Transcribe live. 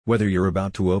Whether you're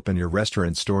about to open your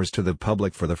restaurant stores to the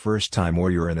public for the first time or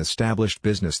you're an established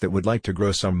business that would like to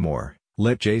grow some more,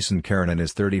 let Jason Karen and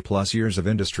his 30-plus years of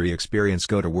industry experience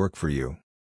go to work for you.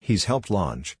 He's helped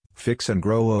launch, fix and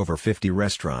grow over 50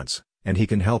 restaurants, and he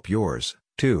can help yours,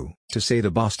 too. To say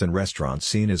the Boston restaurant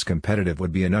scene is competitive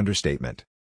would be an understatement.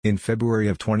 In February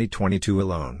of 2022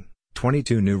 alone,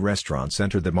 22 new restaurants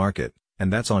entered the market,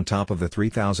 and that's on top of the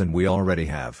 3,000 we already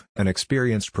have. An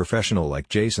experienced professional like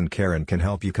Jason Karen can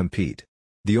help you compete.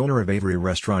 The owner of Avery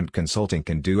Restaurant Consulting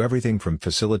can do everything from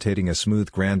facilitating a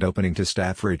smooth grand opening to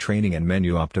staff retraining and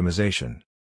menu optimization.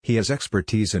 He has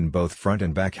expertise in both front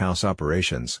and back house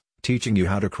operations, teaching you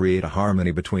how to create a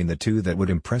harmony between the two that would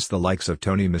impress the likes of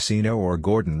Tony Messino or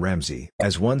Gordon Ramsay.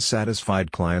 As one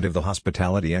satisfied client of the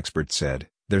hospitality expert said,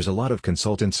 "There's a lot of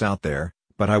consultants out there,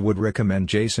 but I would recommend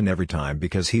Jason every time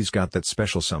because he's got that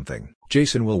special something."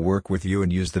 Jason will work with you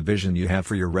and use the vision you have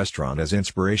for your restaurant as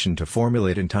inspiration to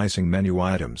formulate enticing menu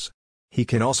items. He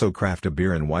can also craft a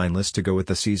beer and wine list to go with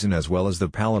the season as well as the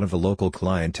palate of the local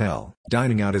clientele.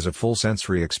 Dining out is a full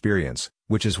sensory experience,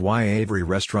 which is why Avery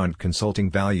Restaurant Consulting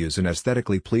values an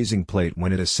aesthetically pleasing plate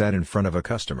when it is set in front of a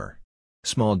customer.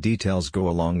 Small details go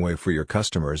a long way for your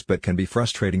customers but can be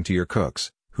frustrating to your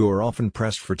cooks, who are often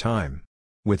pressed for time.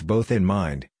 With both in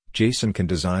mind, Jason can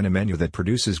design a menu that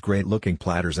produces great-looking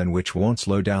platters and which won't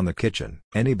slow down the kitchen.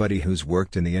 Anybody who's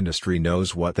worked in the industry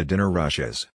knows what the dinner rush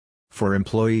is. For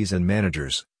employees and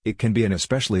managers, it can be an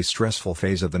especially stressful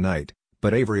phase of the night,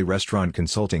 but Avery Restaurant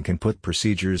Consulting can put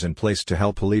procedures in place to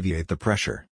help alleviate the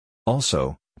pressure.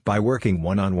 Also, by working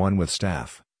one-on-one with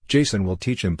staff, Jason will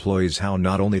teach employees how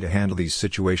not only to handle these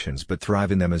situations but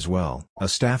thrive in them as well. A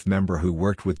staff member who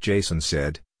worked with Jason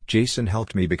said, "Jason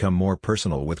helped me become more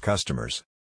personal with customers.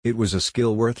 It was a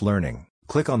skill worth learning."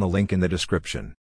 Click on the link in the description.